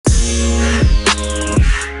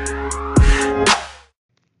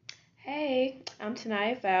I'm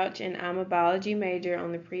Tanaya Fouch, and I'm a biology major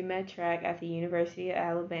on the pre-med track at the University of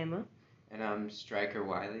Alabama. And I'm Stryker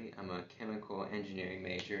Wiley. I'm a chemical engineering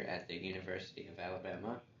major at the University of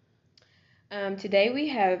Alabama. Today we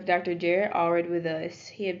have Dr. Jared Allred with us.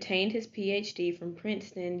 He obtained his PhD from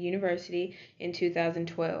Princeton University in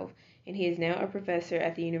 2012, and he is now a professor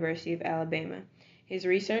at the University of Alabama. His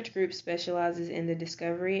research group specializes in the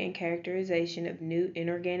discovery and characterization of new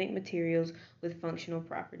inorganic materials with functional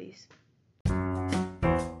properties.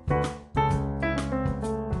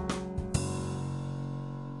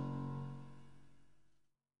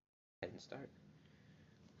 And start.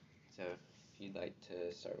 So, if you'd like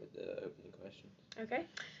to start with the opening questions. Okay.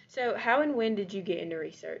 So, how and when did you get into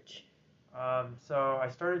research? So I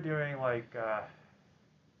started doing like the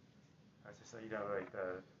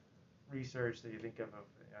research that you think of in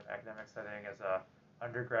an academic setting as a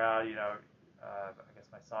undergrad. I guess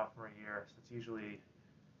my sophomore year. So it's usually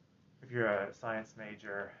if you're a science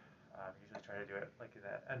major, you usually try to do it like at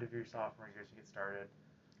the end of your sophomore year to get started.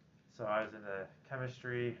 So I was in the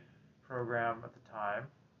chemistry program at the time,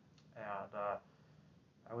 and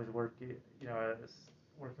I was working,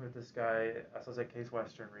 working with this guy. So I was at Case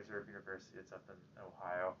Western Reserve University. It's up in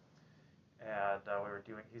Ohio, and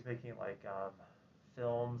he's making like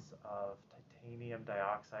films of titanium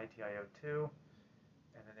dioxide, TiO2,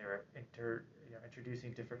 and then they were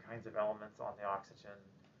introducing different kinds of elements on the oxygen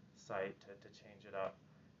site to change it up.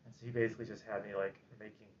 And so he basically just had me like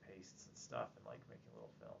making pastes and stuff and like making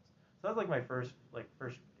little films. So that was like my first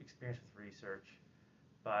experience with research.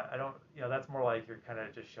 But I don't, that's more like you're kind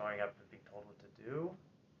of just showing up and being told what to do.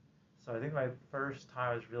 So I think my first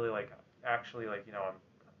time was really like actually like I'm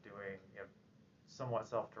doing somewhat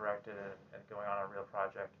self-directed and going on a real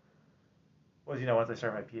project was once I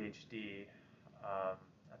started my PhD,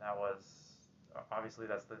 and that was obviously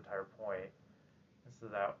that's the entire point. And so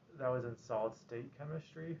that was in solid state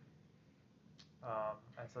chemistry,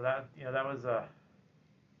 and so that was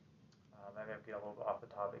maybe I'm getting a little bit off the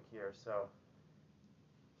topic here. So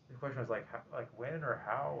the question was like when or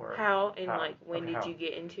how or how and how? Like when okay, did how? you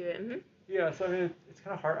get into it? Mm-hmm. Yeah, so I mean it's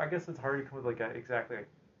kind of hard. I guess it's hard to come with like exactly.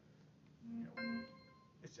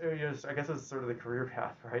 I guess it's sort of the career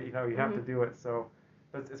path, right? You have to do it. So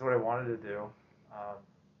it's what I wanted to do.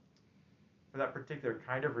 For that particular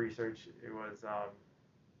kind of research, it was I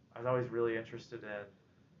was always really interested in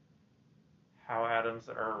how atoms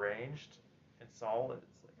are arranged in solids,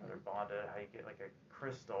 like how they're bonded, how you get like a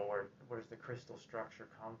crystal, where does the crystal structure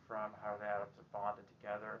come from, how the atoms are bonded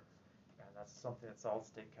together, and that's something that solid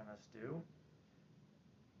state chemists do.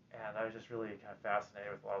 And I was just really kind of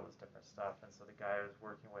fascinated with a lot of this different stuff. And so the guy I was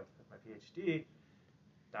working with my PhD,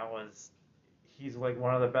 he's like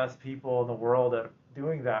one of the best people in the world at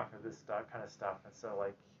doing that for this kind of stuff. And so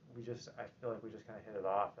like I feel like we just kind of hit it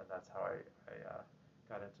off, and that's how I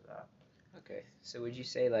got into that. Okay, so would you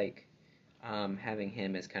say like having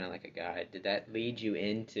him as kind of like a guide, did that lead you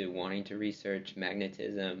into wanting to research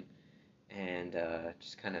magnetism and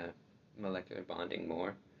just kind of molecular bonding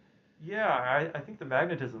more? Yeah, I think the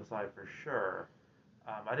magnetism side for sure.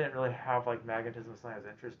 I didn't really have like magnetism something I was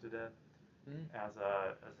interested in as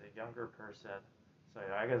a younger person. So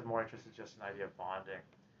I guess more interested just in the idea of bonding.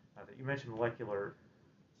 You mentioned molecular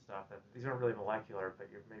stuff, and these aren't really molecular, but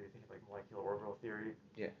you're maybe thinking like molecular orbital theory.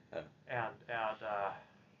 Yeah. And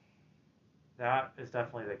that is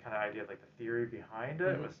definitely the kind of idea, like the theory behind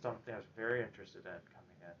it was something I was very interested in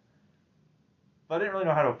coming in. But I didn't really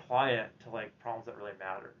know how to apply it to like problems that really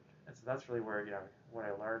mattered. And so that's really where what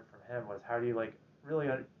I learned from him was how do you like really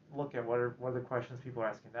look at what are the questions people are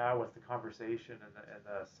asking now, what's the conversation in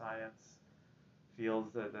the science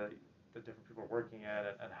fields that the different people are working at,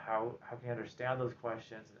 and how can you understand those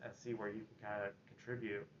questions and see where you can kind of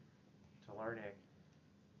contribute to learning.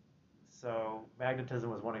 So magnetism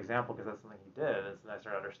was one example because that's something he did, and so I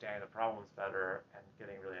started understanding the problems better and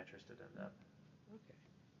getting really interested in them. Okay.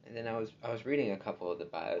 And then I was reading a couple of the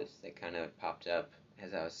bios that kind of popped up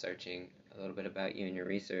as I was searching a little bit about you and your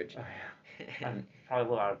research. Oh, yeah. I'm probably a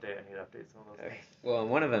little out of date. I need to update some of those things. Well, in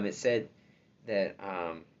one of them it said that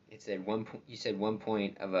you said one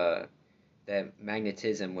point of that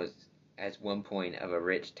magnetism was as one point of a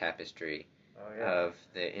rich tapestry of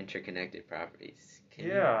the interconnected properties. Can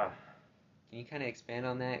you kind of expand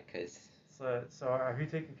on that? So have you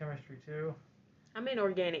taken chemistry too? I'm in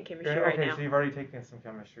organic chemistry right now. Okay, so you've already taken some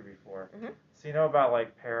chemistry before. Mm-hmm. So you know about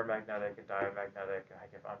like paramagnetic and diamagnetic and I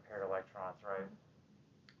get unpaired electrons, right?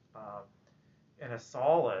 In a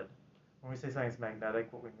solid, when we say something's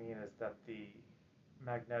magnetic, what we mean is that the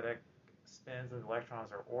magnetic spins and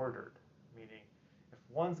electrons are ordered, meaning if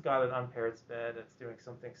one's got an unpaired spin, it's doing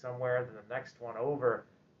something somewhere, then the next one over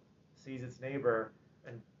sees its neighbor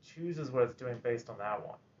and chooses what it's doing based on that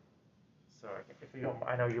one. So if you don't,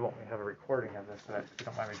 I know you won't have a recording of this, but if you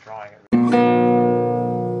don't mind me drawing it.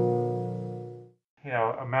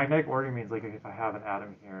 A magnetic ordering means like if I have an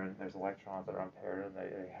atom here and there's electrons that are unpaired and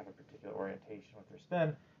they have a particular orientation with their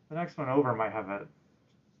spin, the next one over might have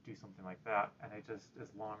do something like that, and it just is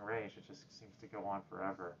long range. It just seems to go on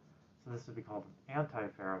forever. So this would be called an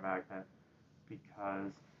antiferromagnet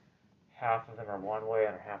because half of them are one way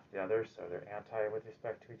and half the other, so they're anti with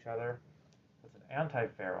respect to each other. It's an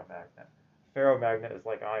antiferromagnet. Ferromagnet is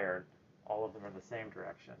like iron. All of them are in the same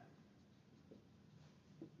direction.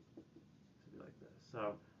 Like this.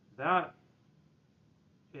 So that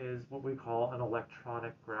is what we call an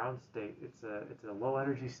electronic ground state. It's a low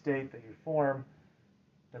energy state that you form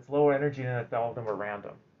that's lower energy than if all of them are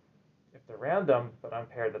random. If they're random but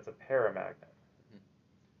unpaired, that's a paramagnet.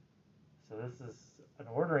 So this is an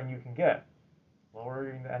ordering you can get,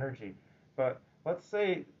 lowering the energy. But let's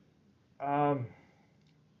say,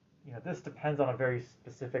 this depends on a very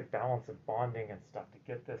specific balance of bonding and stuff to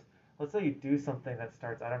get this. Let's say you do something that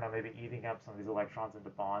starts, I don't know, maybe eating up some of these electrons into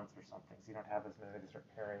bonds or something, so you don't have as many that start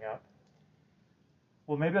pairing up.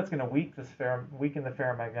 Well, maybe that's going to weaken the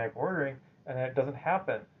ferromagnetic ordering, and it doesn't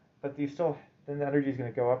happen. But then the energy is going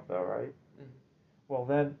to go up, though, right? Mm-hmm. Well,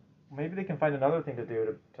 then maybe they can find another thing to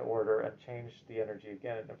do to order and change the energy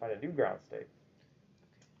again and find a new ground state.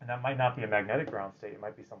 And that might not be a magnetic ground state. It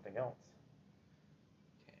might be something else.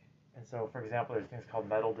 Okay. And so, for example, there's things called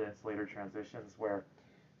metal to insulator transitions where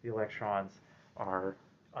the electrons are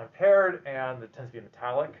unpaired and it tends to be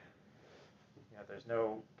metallic. There's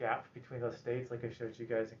no gap between those states like I showed you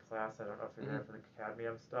guys in class. I don't know if you're there for the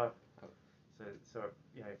cadmium stuff. So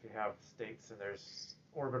if you have states and there's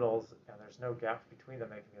orbitals and there's no gaps between them,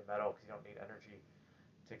 they can be a metal because you don't need energy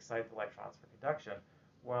to excite the electrons for conduction.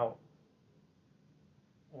 Well,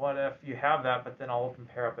 what if you have that, but then all of them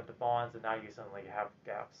pair up into bonds, and now you suddenly have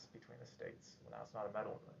gaps between the states? Well, now it's not a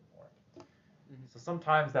metal anymore. Mm-hmm. So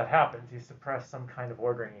sometimes that happens. You suppress some kind of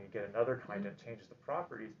ordering, and you get another kind that changes the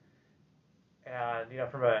properties. And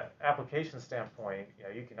from an application standpoint,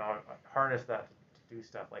 you can harness that to do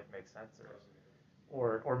stuff like make sensors,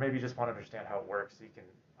 or maybe you just want to understand how it works, so you can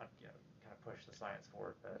kind of push the science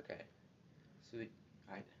forward. Okay. So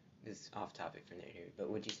this is off topic for here, but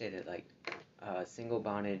would you say that like single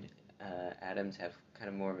bonded atoms have kind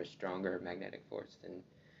of more of a stronger magnetic force than,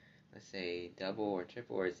 let's say, double or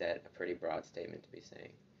triple, or is that a pretty broad statement to be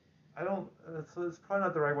saying? So it's probably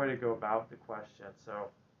not the right way to go about the question.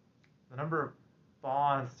 So the number of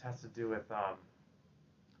bonds has to do with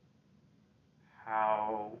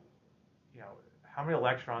how many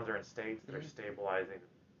electrons are in states that are stabilizing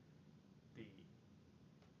the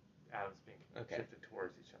atoms being shifted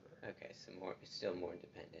towards each other. Okay, so still more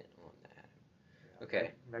dependent on the atom. Yeah.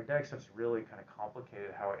 Okay. Magnetic stuff's really kind of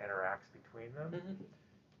complicated how it interacts between them,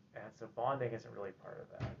 and so bonding isn't really part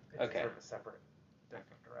of that. It's sort of a separate,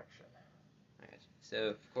 different direction. I gotcha. So,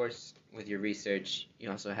 of course, with your research,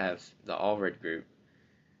 you also have the Allred group.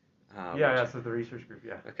 So the research group,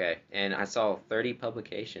 yeah. Okay, and I saw 30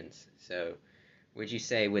 publications. So, would you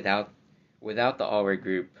say without the Allred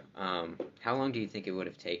group, how long do you think it would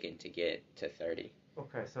have taken to get to 30?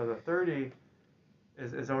 Okay, so the 30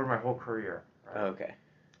 is over my whole career, right? Oh, okay.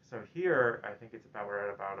 So here, I think we're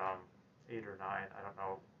at about 8 or 9. I don't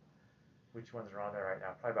know which ones are on there right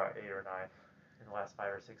now. Probably about 8 or 9 in the last 5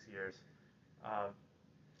 or 6 years.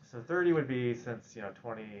 So 30 would be since 08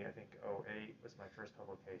 was my first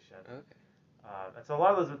publication. Okay. And so a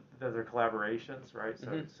lot of those are collaborations, right?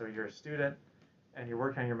 So you're a student and you're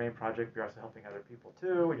working on your main project. You're also helping other people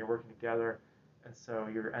too, and you're working together. And so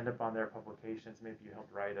you end up on their publications. Maybe you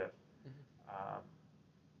helped write it.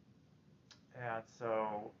 And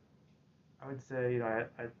so I would say I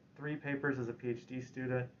had 3 papers as a PhD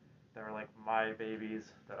student that were like my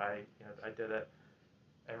babies that I did it.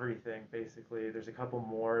 Everything basically. There's a couple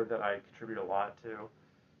more that I contribute a lot to,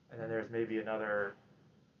 and then there's maybe another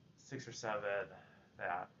 6 or 7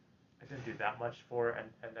 that I didn't do that much for, and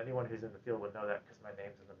anyone who's in the field would know that because my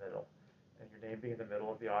name's in the middle, and your name being in the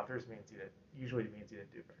middle of the authors usually means you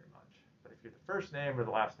didn't do very much. But if you're the first name or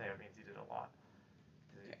the last name, it means you did a lot.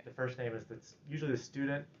 Okay. The first name is usually the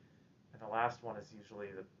student, and the last one is usually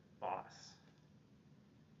the boss.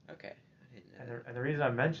 Okay. And the reason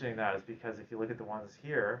I'm mentioning that is because if you look at the ones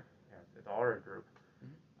here, the Allred group,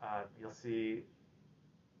 you'll see,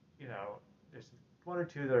 there's 1 or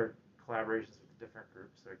 2 that are collaborations with different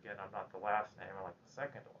groups. So again, I'm not the last name; I'm like the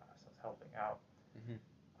second to last. I was helping out.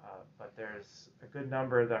 But there's a good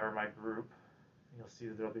number that are my group. You'll see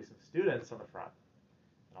that there'll be some students on the front,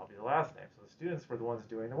 and I'll be the last name. So the students were the ones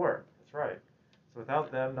doing the work. That's right. So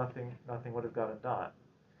without them, nothing would have gotten done.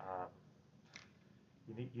 Um,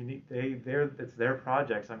 it's their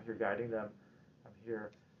projects. I'm here guiding them. I'm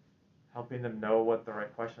here helping them know what the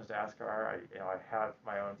right questions to ask are. I have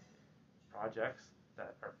my own projects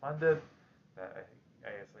that are funded that I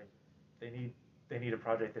guess they need a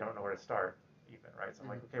project, they don't know where to start even, right? So I'm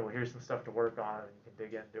like, okay, well, here's some stuff to work on, and you can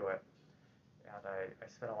dig in and do it. And I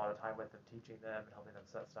spent a lot of time with them, teaching them and helping them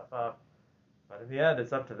set stuff up. But in the end,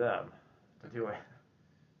 it's up to them to do it.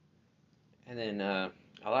 And then a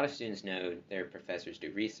lot of students know their professors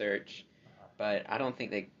do research, but I don't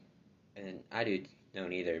think they, and I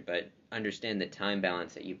don't either, but understand the time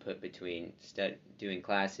balance that you put between doing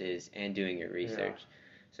classes and doing your research. Yeah.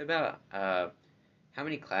 So about how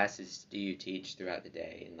many classes do you teach throughout the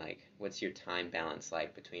day, and like what's your time balance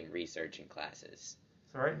like between research and classes?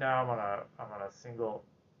 So right now I'm on a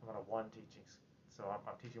one teaching, so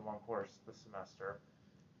I'm teaching one course this semester,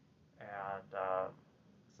 and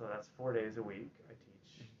so that's 4 days a week. I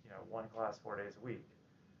teach one class 4 days a week.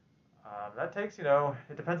 That takes it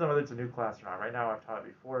depends on whether it's a new class or not. Right now I've taught it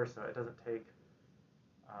before, so it doesn't take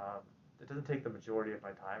the majority of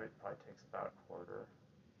my time. It probably takes about a quarter,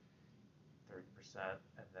 30%,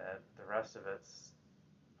 and then the rest of it's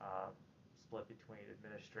split between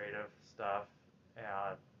administrative stuff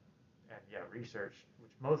and research,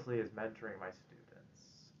 which mostly is mentoring my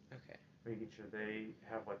students. Okay. Making sure they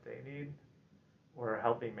have what they need, or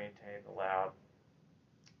helping maintain the lab.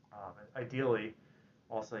 And ideally,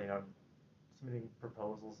 also submitting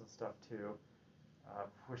proposals and stuff too.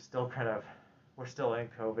 We're still in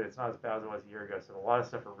COVID. It's not as bad as it was a year ago, so a lot of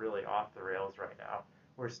stuff are really off the rails right now.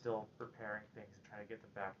 We're still preparing things and trying to get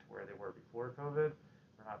them back to where they were before COVID.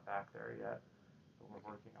 We're not back there yet, but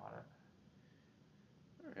we're working on it.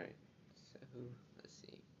 All right. So let's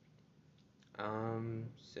see.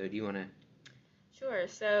 So do you want to? Sure.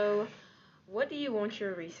 So, what do you want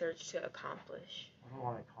your research to accomplish? What do I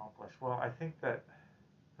want to accomplish? Well, I think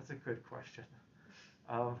that's a good question.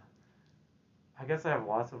 I guess I have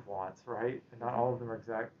lots of wants, right? And not all of them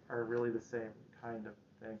are really the same kind of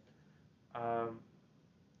thing.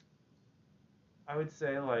 I would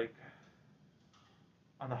say, like,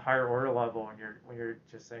 on the higher order level, when you're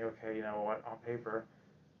just saying, okay, you know what, on paper,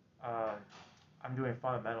 I'm doing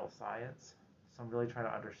fundamental science, so I'm really trying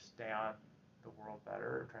to understand the world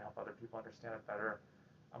better, trying to help other people understand it better.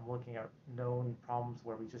 I'm looking at known problems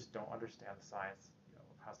where we just don't understand the science,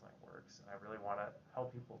 of how something works, and I really want to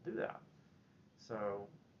help people do that. So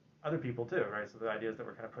other people too, right? So the idea is that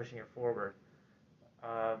we're kind of pushing it forward.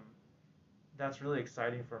 That's really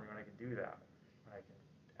exciting for me when I can do that, when I can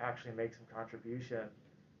actually make some contribution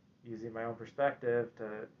using my own perspective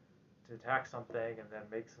to attack something, and then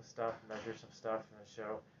make some stuff, measure some stuff, and then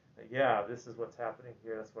show that this is what's happening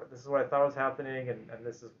here. This is what I thought was happening, and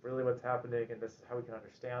this is really what's happening, and this is how we can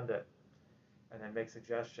understand it, and then make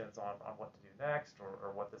suggestions on what to do next,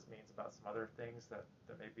 or what this means about some other things that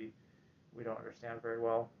maybe we don't understand very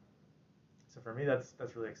well. So for me, that's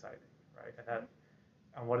really exciting, right?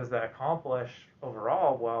 And what does that accomplish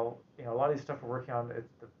overall? Well, a lot of these stuff we're working on,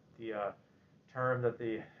 it's the term that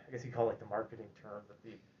I guess you call it, like, the marketing term that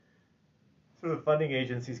the sort of funding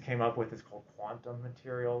agencies came up with is called quantum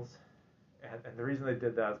materials. And the reason they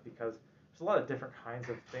did that is because there's a lot of different kinds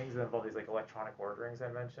of things that involve these, like, electronic orderings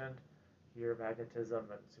I mentioned here, magnetism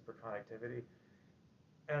and superconductivity.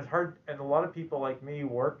 And it's hard, and a lot of people like me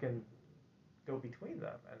work and go between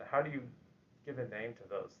them. And how do you give a name to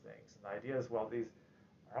those things? And the idea is, well, these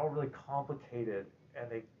are all really complicated, and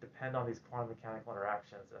they depend on these quantum mechanical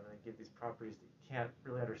interactions, and they give these properties that you can't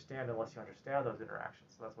really understand unless you understand those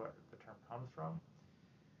interactions. So that's where the term comes from.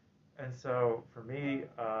 And so for me,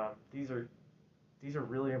 these are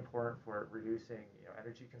really important for reducing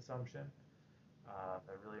energy consumption.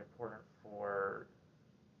 They're really important for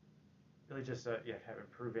really just kind of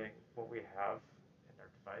improving what we have in our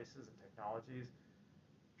devices and technologies.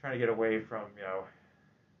 Trying to get away from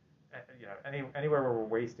anywhere where we're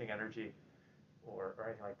wasting energy or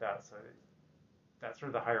anything like that. So that's sort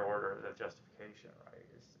of the higher order of the justification, right?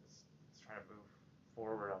 It's trying to move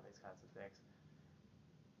forward on these kinds of things.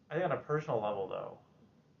 I think on a personal level, though,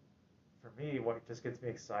 for me, what just gets me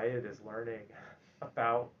excited is learning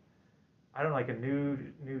about, I don't know, like a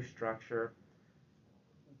new structure.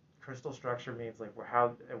 Crystal structure means like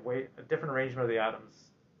a different arrangement of the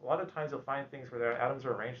atoms. A lot of times you'll find things where the atoms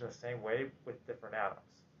are arranged in the same way with different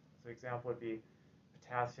atoms. So an example would be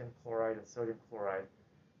potassium chloride and sodium chloride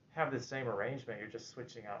have the same arrangement. You're just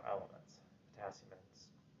switching out elements, potassium and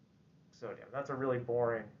sodium. That's a really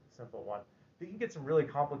boring, simple one. But you can get some really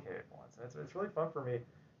complicated ones. And it's really fun for me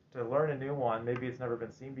to learn a new one. Maybe it's never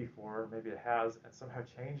been seen before, maybe it has, and somehow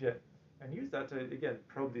change it and use that to, again,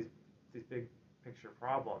 probe these big picture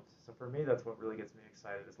problems. So for me, that's what really gets me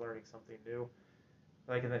excited, is learning something new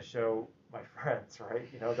that I can then show my friends, right?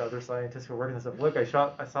 You know, the other scientists who are working this up. Look, I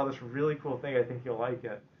saw this really cool thing. I think you'll like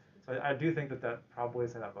it. So I do think that probably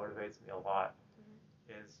is something that motivates me a lot.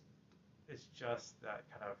 Is it's just that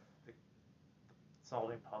kind of the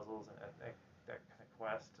solving puzzles and that kind of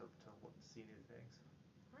quest to see new things.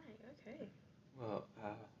 Right. Okay. Well,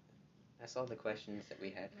 that's all the questions that we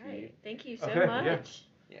had for you. Right. Thank you so Okay, much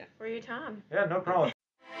yeah. for your time. Yeah, no problem.